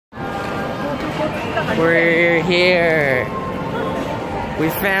We're here. We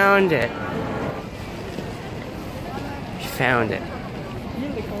found it. We found it.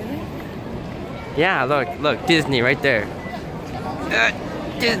 Yeah, look, Disney right there.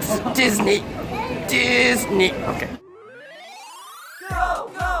 Disney. Okay.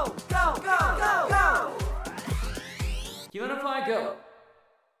 Go, go, go, go, go, go! Unify, go!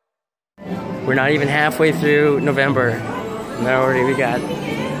 We're not even halfway through November, and already we got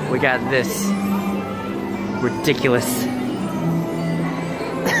this ridiculous.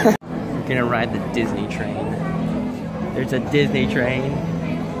 We're gonna ride the Disney train. There's a Disney train.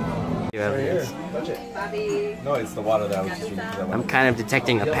 No, it's the water that I was just drinking. I'm kind of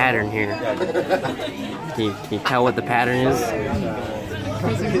detecting a pattern here. Can you tell what the pattern is?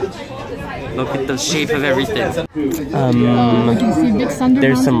 Look at the shape of everything.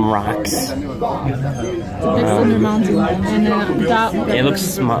 There's some rocks. Big Thunder Mountain, and that. It looks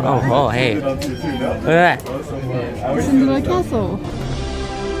small. Oh, hey. Look at that. Cinderella Castle.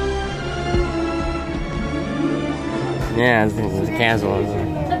 Yeah, it's a castle. It's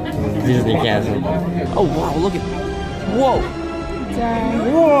a Disney castle. Oh wow! Look at. Whoa! It's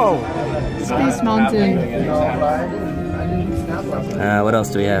Whoa! Space Mountain. What else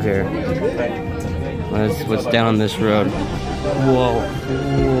do we have here? What's down on this road? Whoa!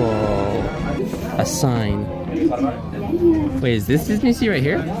 A sign. Wait, is this Disneysea right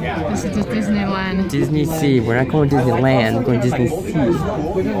here? This is just Disneyland. Disneysea. We're not going to Disneyland. We're going to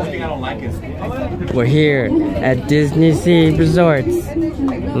Disneysea. We're here at Disneysea Resorts.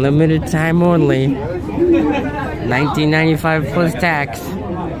 Limited time only. $19.95 plus tax.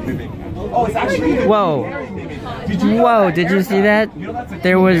 Whoa. Whoa, did you see that?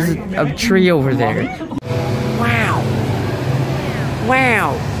 There was a tree over there. Wow.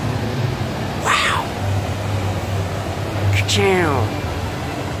 Wow. Wow. Ka-chow.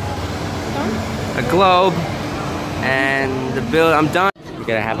 A globe. And the bill, I'm done. We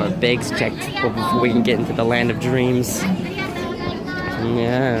gotta have our bags checked before we can get into the land of dreams.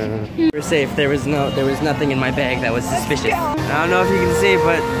 Yeah. We're safe. There was nothing in my bag that was suspicious. I don't know if you can see,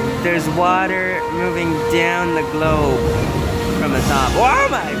 but there's water moving down the globe from the top. Oh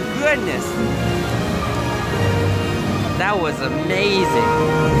my goodness! That was amazing.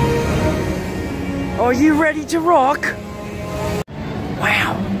 Are you ready to rock?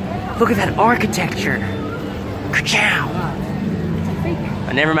 Wow. Look at that architecture. Ka-chow.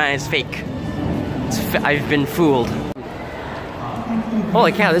 Oh, never mind, it's fake. I've been fooled.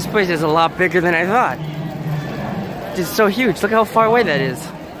 Holy cow, this place is a lot bigger than I thought. It's so huge. Look how far away that is.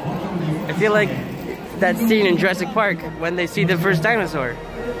 I feel like that scene in Jurassic Park when they see the first dinosaur.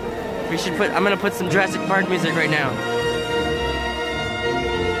 I'm gonna put some Jurassic Park music right now.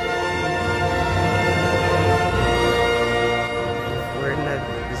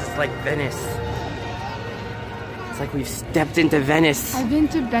 This is like Venice. It's like we've stepped into Venice. I've been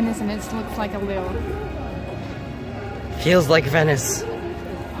to Venice and it looks like a little. Feels like Venice.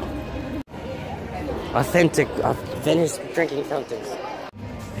 Authentic Venice drinking fountains.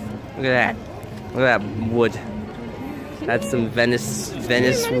 Look at that. Look at that wood. That's some Venice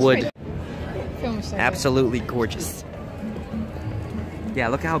wood. Absolutely gorgeous. Yeah,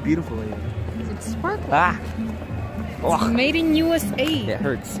 look how beautiful it is. It's sparkling. Ah. It's made in USA. It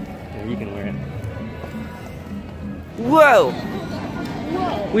hurts. Here, you can wear it. Whoa!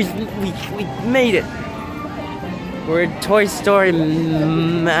 We made it. We're in Toy Story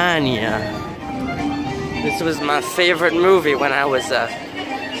Mania. This was my favorite movie when I was a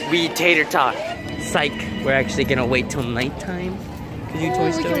wee tater tot. Psych. We're actually gonna wait till nighttime to do Toy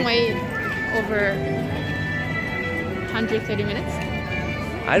Story. We can wait over 130 minutes.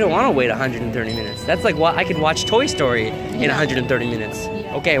 I don't want to wait 130 minutes. That's like what I could watch Toy Story in 130 minutes.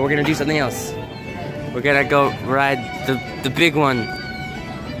 Yeah. Okay, we're gonna do something else. We're gonna go ride the big one.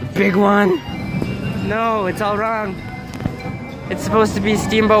 The big one? No, it's all wrong. It's supposed to be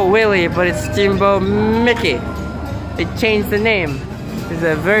Steamboat Willie, but it's Steamboat Mickey. They changed the name. It was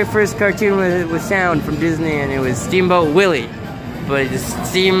the very first cartoon with sound from Disney, and it was Steamboat Willie, but it's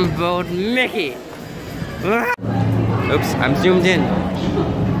Steamboat Mickey. Oops, I'm zoomed in.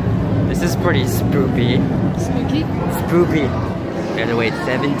 This is pretty spoopy. Spooky? Spoopy. We have to wait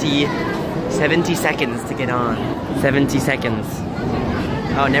 70 seconds to get on. 70 seconds.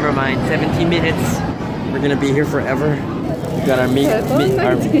 Oh, never mind. 70 minutes. We're gonna be here forever. We got our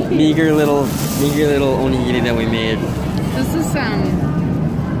meager little onigiri that we made. This is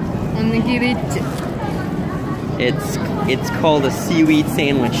onigiri. It's called a seaweed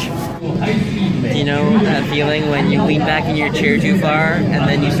sandwich. Do you know that feeling when you lean back in your chair too far and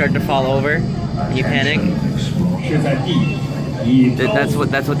then you start to fall over? And you panic? That's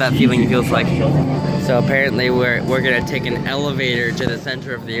what that feeling feels like. So apparently we're gonna take an elevator to the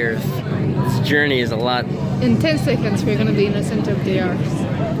center of the earth. This journey is a lot. In 10 seconds, we're gonna be in the center of the earth.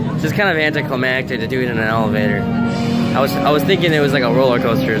 It's just kind of anticlimactic to do it in an elevator. I was thinking it was like a roller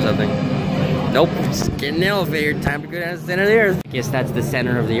coaster or something. Nope, just get in an elevator. Time to go down to the center of the earth. I guess that's the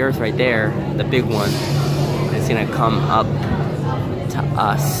center of the earth right there, the big one. It's gonna come up to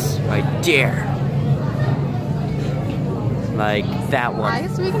us right there. Like that one. I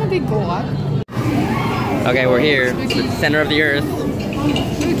guess we're gonna be go up. Okay, we're here, the center of the earth.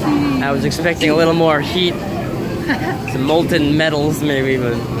 I was expecting a little more heat, some molten metals maybe,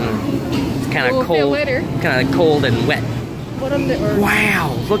 but it's kind of cold. Kind of cold and wet. What on the earth?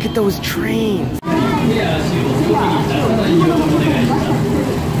 Wow, look at those trains.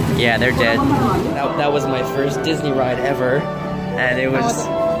 Yeah, they're dead. That was my first Disney ride ever, and it was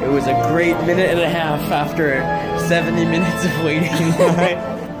a great minute and a half after 70 minutes of waiting.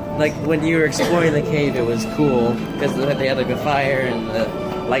 Like when you were exploring the cave, it was cool because they had like the fire and the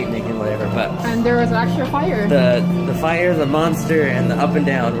lightning and whatever. And there was actual fire. The fire, the monster, and the up and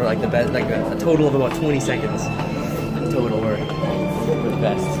down were like the best. Like a total of about 20 seconds. Total were the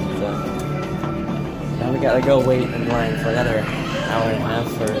best. So now we gotta go wait in line for another hour and a half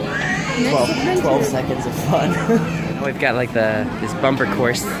for 12 seconds of fun. We've got like this bumper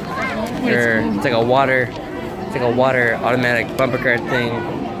course where it's like a water automatic bumper cart thing,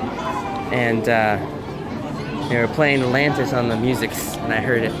 and they were playing Atlantis on the musics, and I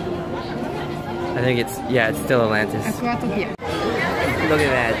heard it. I think it's still Atlantis. Look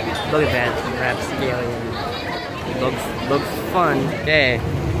at that rapscallion. Looks fun. Okay.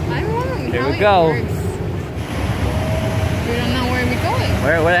 Here we go. We don't know where we're going.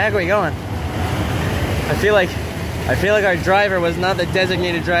 Where the heck are we going? I feel like our driver was not the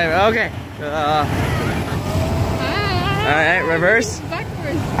designated driver. Okay. Alright, reverse.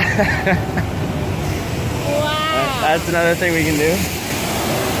 Backwards. Wow. That's another thing we can do.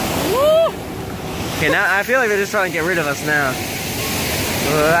 Woo! Okay, now I feel like they're just trying to get rid of us now.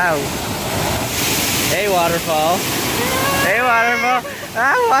 Wow. Hey, waterfall. Hey, waterfall.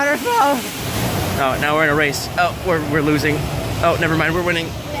 Ah, waterfall. Oh, now we're in a race. Oh, we're losing. Oh, never mind, we're winning.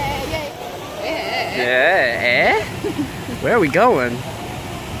 Yeah. Where are we going?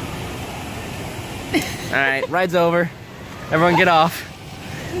 All right, ride's over. Everyone, get off.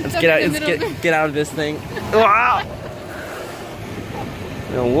 Let's get out. Get out of this thing. Wow.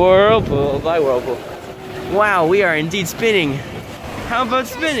 Whirlpool by whirlpool. Wow, we are indeed spinning. How about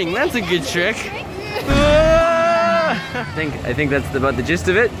spinning? That's a good trick. I think that's about the gist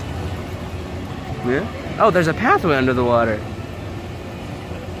of it. Yeah. Oh, there's a pathway under the water.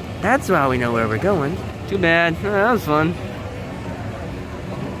 That's why we know where we're going. Too bad. Oh, that was fun.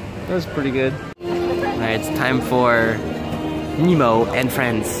 That was pretty good. Alright, it's time for Nemo and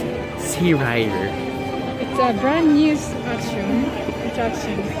Friends Sea Rider. It's a brand new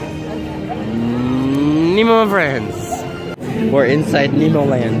attraction. Nemo and Friends. We're inside Nemo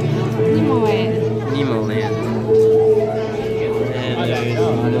Land. Nemo Land. And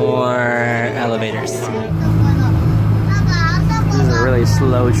there's more elevators. This is a really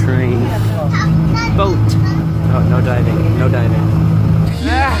slow train. Boat. Oh, no diving. No diving.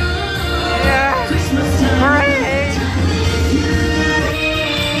 Hooray!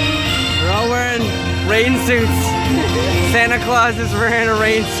 We're all wearing rain suits. Santa Claus is wearing a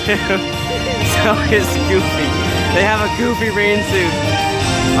rain suit. So is Goofy. They have a Goofy rain suit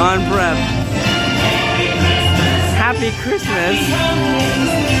on prep. Happy Christmas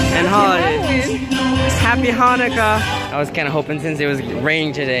and holidays. Happy Hanukkah. I was kind of hoping since it was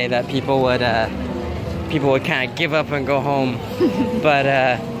raining today that people would kind of give up and go home. But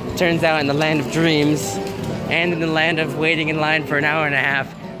turns out in the land of dreams and in the land of waiting in line for an hour and a half,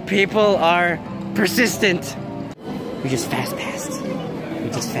 people are persistent. We just fast passed.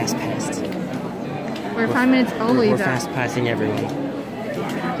 We're 5 minutes early. We're fast passing everyone.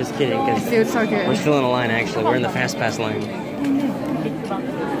 Just kidding, It feels so good. we're still in a line actually. We're in the fast pass line.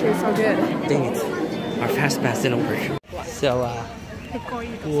 It feels so good. Dang it. Our fast pass didn't work. So,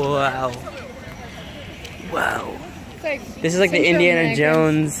 wow. Wow. This is like the Indiana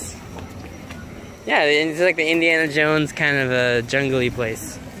Jones. Yeah, it's like the Indiana Jones kind of a jungly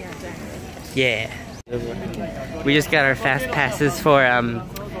place. Yeah. We just got our fast passes for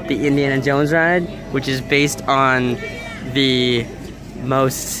the Indiana Jones ride, which is based on the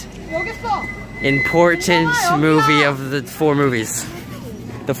most important movie of the 4 movies.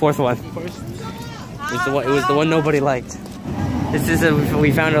 The 4th one. It was the one nobody liked. This is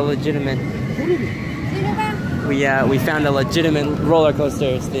we found a legitimate. We found a legitimate roller coaster.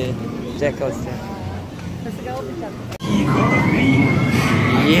 It's the jet coaster.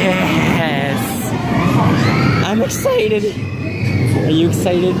 Yes! I'm excited! Are you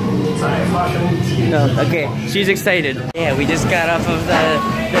excited? No, okay, she's excited. Yeah, we just got off of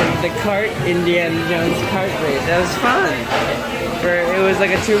the cart, Indiana Jones cart race. That was fun. It was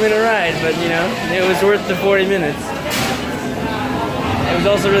like a 2-minute ride, but you know, it was worth the 40 minutes. It was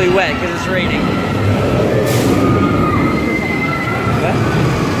also really wet because it's raining. What?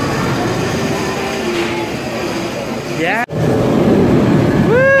 Yeah.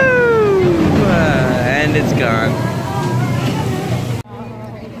 Woo! And it's gone.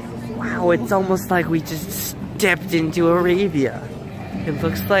 Wow, it's almost like we just stepped into Arabia. It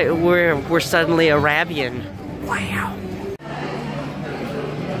looks like we're suddenly Arabian. Wow.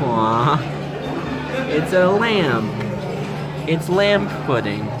 Aww. It's a lamb. It's lamb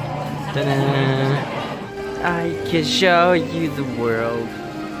pudding. Ta-da. I can show you the world.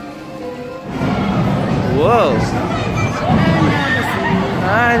 Whoa.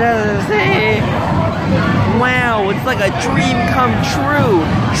 Wow, it's like a dream come true.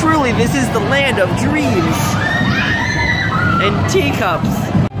 Truly, this is the land of dreams. And teacups.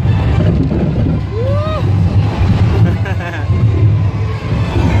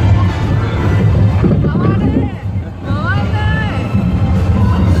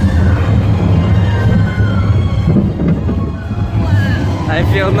 I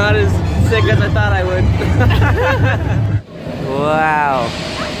feel not as sick as I thought I would. Wow.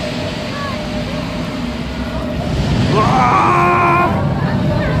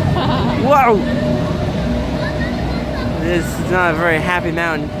 Whoa! This is not a very happy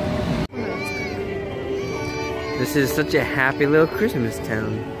mountain. This is such a happy little Christmas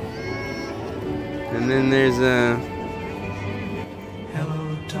town. And then there's a...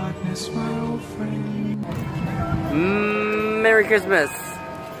 Hello darkness, my old friend. Merry Christmas!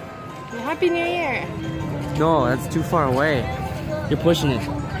 Happy New Year! No, that's too far away. You're pushing it.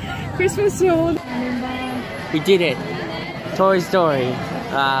 Christmas yod. We did it. Toy Story.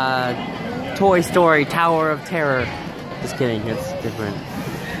 Toy Story Tower of Terror. Just kidding, it's different.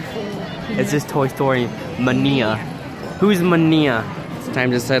 It's just Toy Story Mania. Who's Mania? It's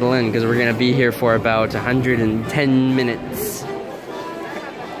time to settle in because we're gonna be here for about 110 minutes.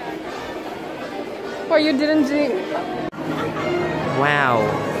 Oh, you didn't drink. Wow.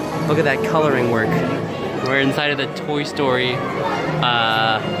 Look at that coloring work. We're inside of the Toy Story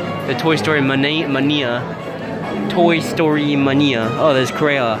Mania. Toy Story Mania. Oh, there's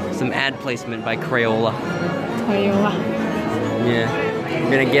Crayola. Some ad placement by Crayola. Crayola. Yeah.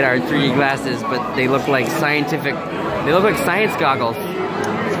 We're gonna get our 3D glasses, but they look like science goggles.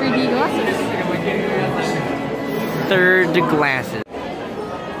 3D glasses. Third glasses.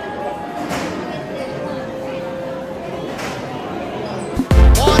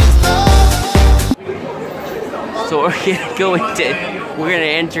 So we're gonna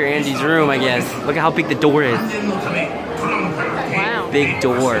enter Andy's room, I guess. Look at how big the door is. Wow. Big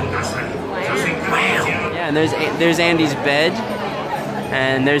door. Wow. Yeah, and there's Andy's bed,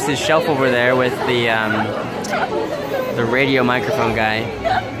 and there's his shelf over there with the radio microphone guy. I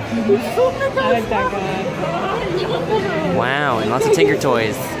like that guy. Wow, and lots of Tinker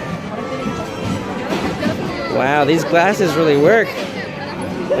toys. Wow, these glasses really work.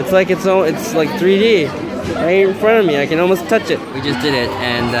 It's like 3D. Right in front of me, I can almost touch it. We just did it,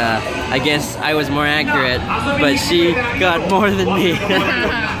 and I guess I was more accurate, but she got more than me.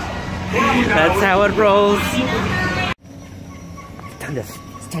 That's how it rolls.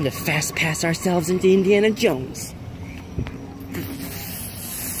 It's time to fast pass ourselves into Indiana Jones.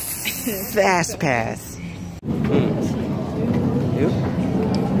 Fast pass. You?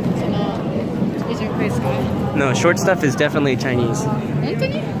 Is your face guy? No, short stuff is definitely Chinese.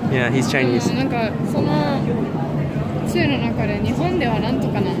 Yeah, he's Chinese. なんかその週の中で日本ではなんと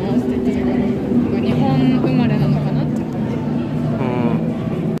かなのって言ってたから、日本生まれなのかなって。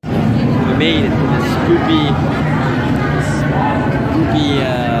We made it. Spoopy,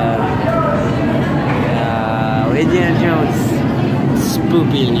 Indiana Jones.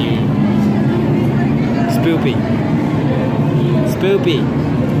 Spoopy in here. Spoopy. Spoopy.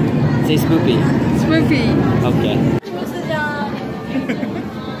 Say Spoopy. Spoopy. Okay.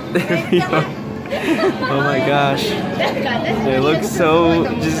 There we go. Oh my gosh. It looks so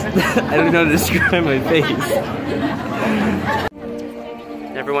just, I don't know how to describe my face.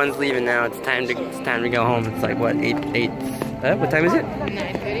 Everyone's leaving now. It's time to go home. It's like what, 8 what time is it?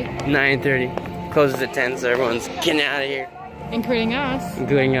 9:30. 9:30. Closes at 10, so everyone's getting out of here. Including us.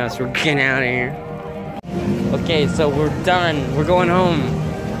 Including us. We're getting out of here. Okay, so we're done. We're going home.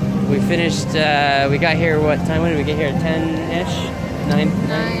 We finished, we got here, what time? When did we get here? 10-ish? 9?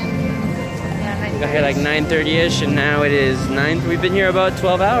 9. Yeah, got here like 9:30ish, and now it is 9. We've been here about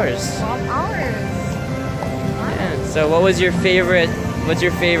 12 hours. 12 hours. Yeah. So, what was your favorite? What's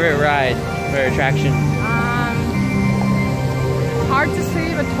your favorite ride or attraction? Hard to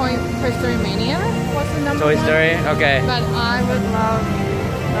say, but Toy Story Mania was the number Toy one. Story. Okay. But I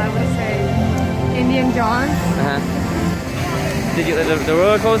would say, Indiana Jones. Did you the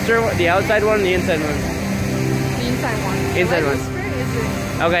roller coaster? The outside one, or the inside one? The inside one. Inside one.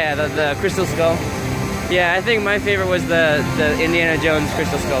 Okay, yeah, the Crystal Skull. Yeah, I think my favorite was the Indiana Jones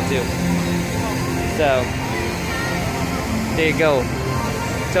Crystal Skull too. So there you go,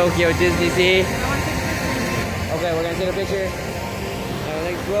 Tokyo Disneysea. Okay, we're gonna take a picture.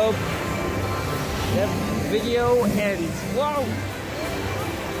 Thanks, Globe. Yep, video ends. Whoa,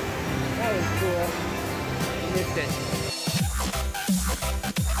 that was cool. Missed it.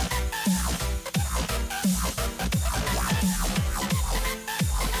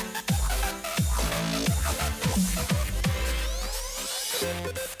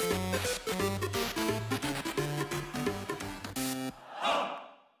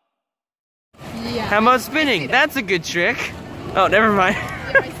 Yeah. How about spinning? That's a good trick. Oh, never mind.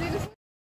 If I sit